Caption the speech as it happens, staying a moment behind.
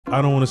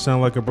I don't want to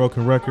sound like a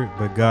broken record,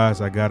 but guys,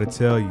 I gotta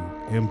tell you,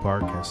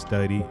 Embark has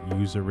studied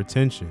user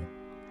retention.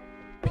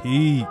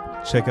 Pete,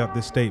 check out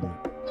this statement.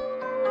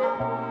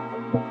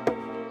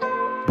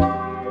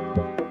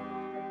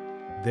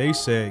 They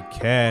said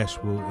cash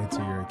will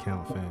enter your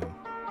account, fam.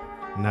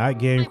 Not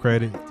game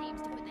credit.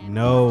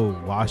 No,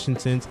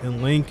 Washingtons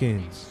and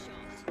Lincolns.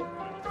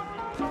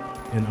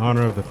 In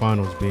honor of the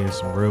finals being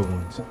some real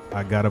ones,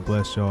 I gotta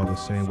bless y'all the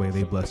same way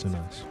they blessing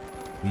us.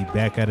 We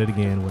back at it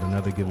again with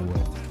another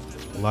giveaway.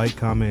 Like,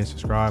 comment, and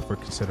subscribe for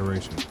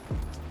consideration.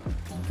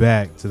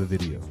 Back to the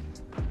video.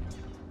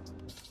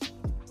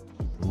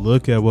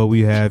 Look at what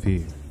we have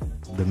here.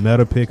 The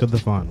meta pick of the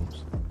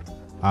finals.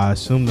 I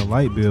assume the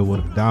light build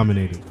would have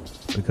dominated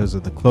because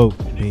of the cloak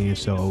being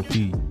so OP.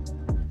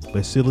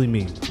 But silly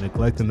me,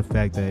 neglecting the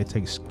fact that it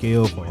takes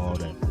skill for all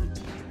that.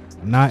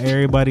 Not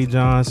everybody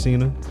John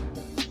Cena.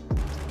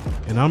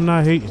 And I'm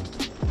not hating.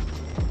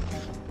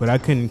 But I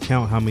couldn't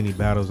count how many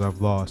battles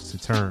I've lost to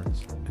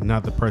turns and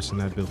not the person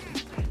that built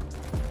it.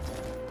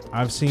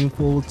 I've seen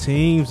full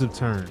teams of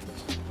turns.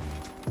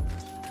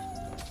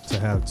 To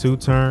have 2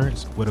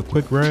 turns with a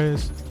quick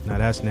res, now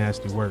that's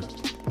nasty work.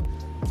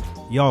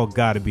 Y'all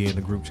gotta be in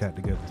the group chat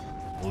together,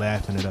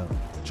 laughing it up.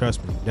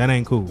 Trust me, that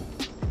ain't cool.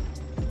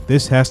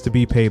 This has to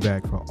be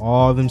payback for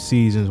all them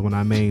seasons when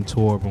I main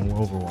Torb on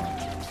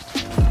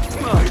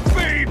Overwatch. My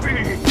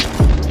baby!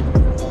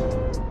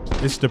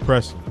 It's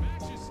depressing,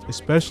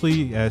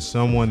 especially as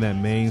someone that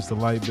mains the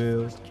light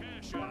build.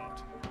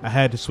 I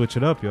had to switch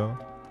it up, y'all.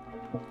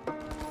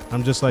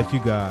 I'm just like you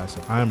guys,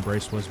 I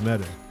embrace what's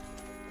meta.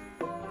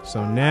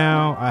 So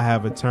now I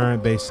have a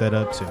turn-based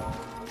setup too.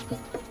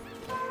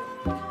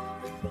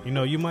 You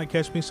know, you might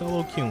catch me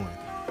solo queuing.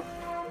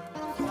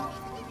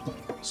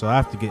 So I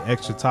have to get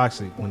extra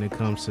toxic when it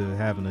comes to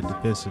having a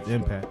defensive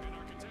impact.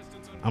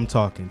 I'm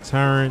talking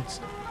turrets,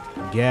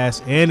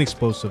 gas, and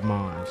explosive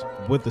mines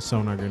with the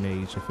sonar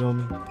grenades, you feel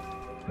me?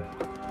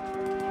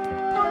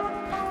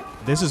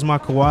 This is my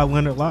Kawhi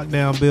Leonard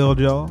lockdown build,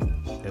 y'all.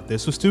 If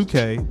this was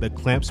 2K, the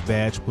Clamps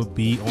badge would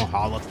be on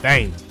Hall of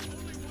Fame.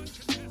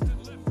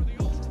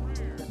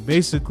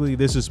 Basically,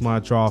 this is my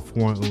draw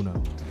 4 and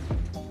Uno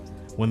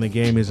when the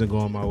game isn't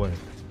going my way.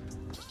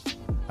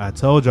 I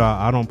told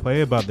y'all I don't play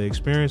about the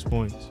experience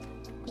points,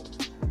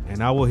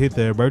 and I will hit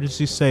the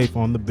emergency safe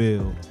on the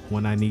build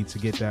when I need to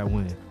get that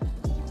win.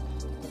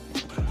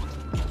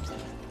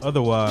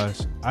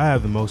 Otherwise, I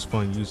have the most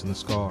fun using the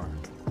SCAR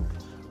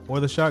or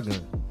the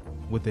shotgun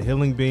with the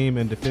healing beam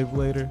and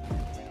defibrillator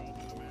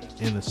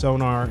and the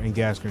sonar and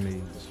gas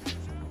grenades.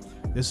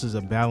 This is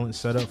a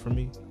balanced setup for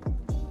me.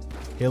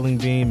 Healing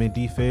beam and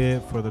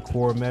defib for the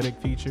core medic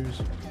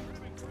features.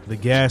 The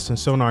gas and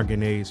sonar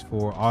grenades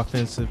for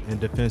offensive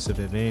and defensive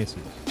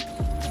advances.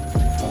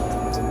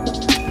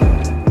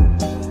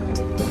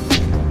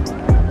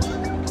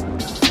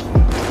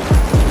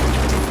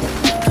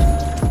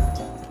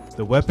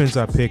 The weapons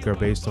I pick are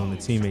based on the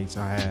teammates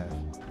I have.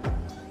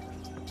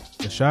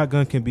 The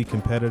shotgun can be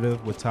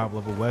competitive with top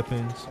level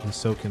weapons, and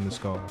so can the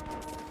SCAR.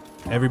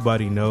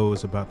 Everybody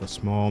knows about the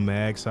small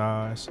mag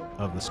size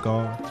of the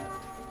SCAR.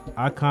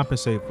 I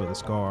compensate for the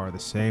SCAR the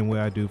same way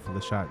I do for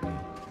the shotgun.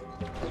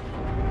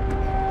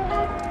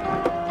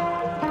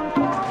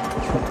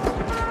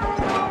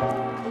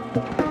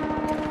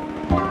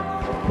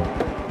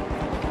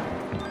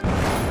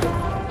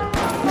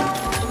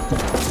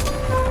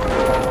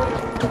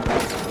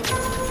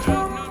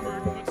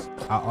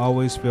 I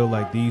always feel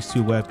like these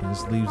 2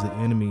 weapons leaves the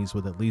enemies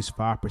with at least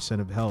 5%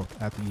 of health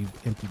after you've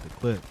emptied the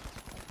clip.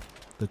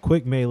 The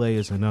quick melee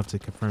is enough to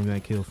confirm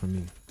that kill for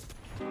me.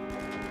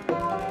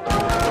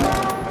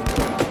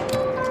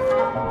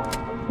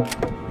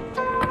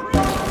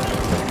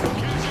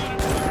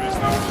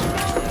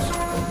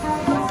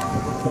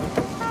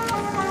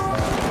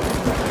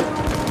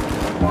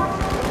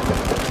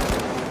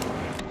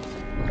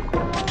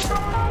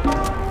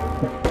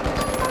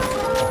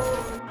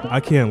 I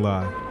can't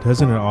lie,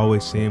 doesn't it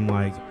always seem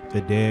like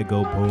the dead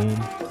go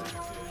boom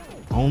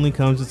only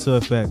comes into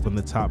effect when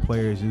the top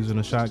player is using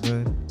a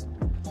shotgun?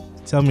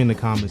 Tell me in the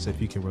comments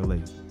if you can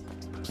relate.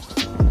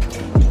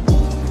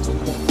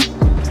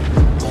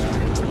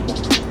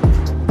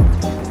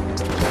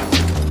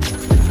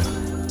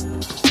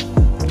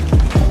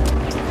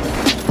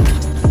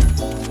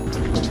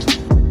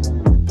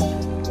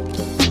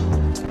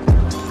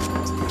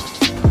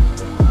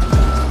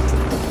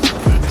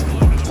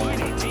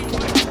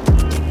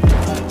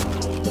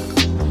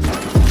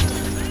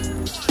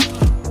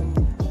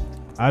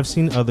 I've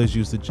seen others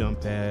use the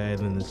jump pad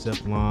and the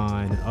zip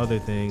line and other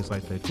things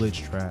like the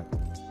glitch trap.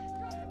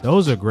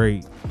 Those are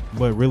great,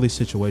 but really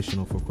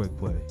situational for quick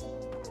play.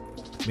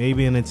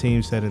 Maybe in a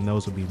team setting,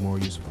 those would be more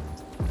useful.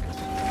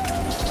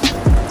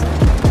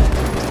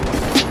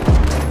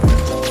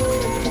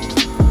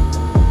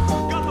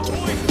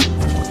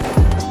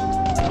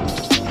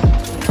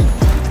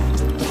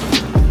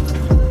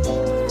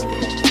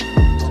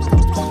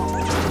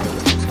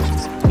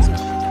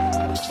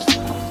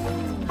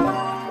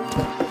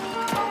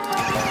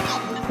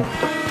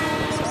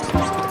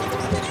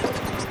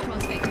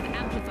 Prospect of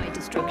amplified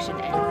destruction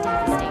and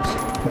devastation.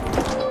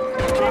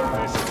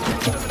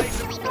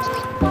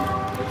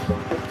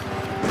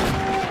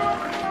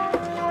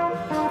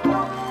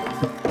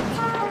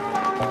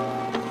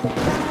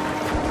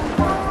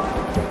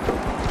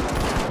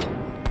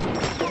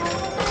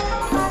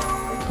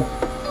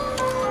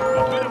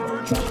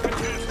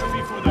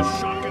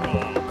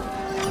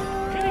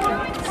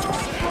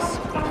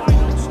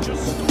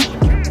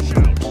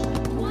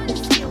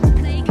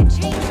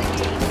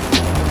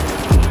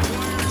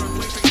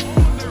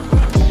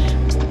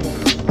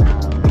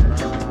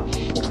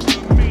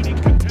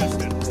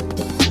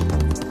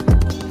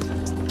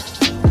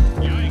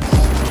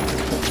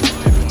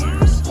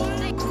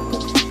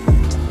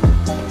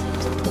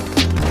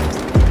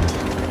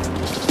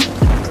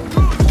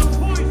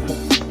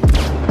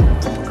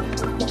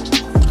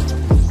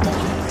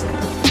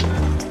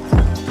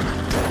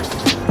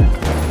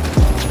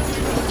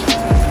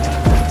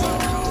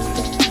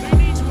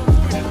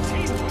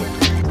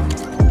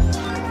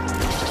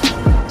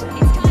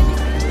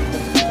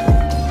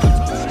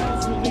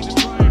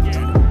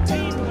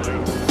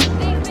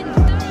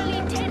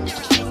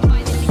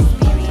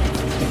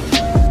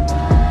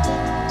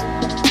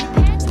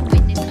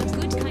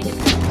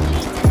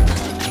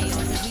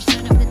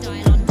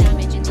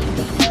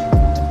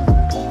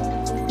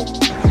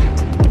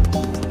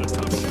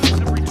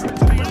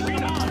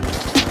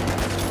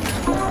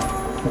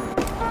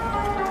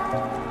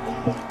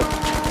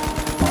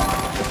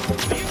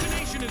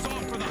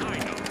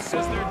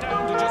 says they're down.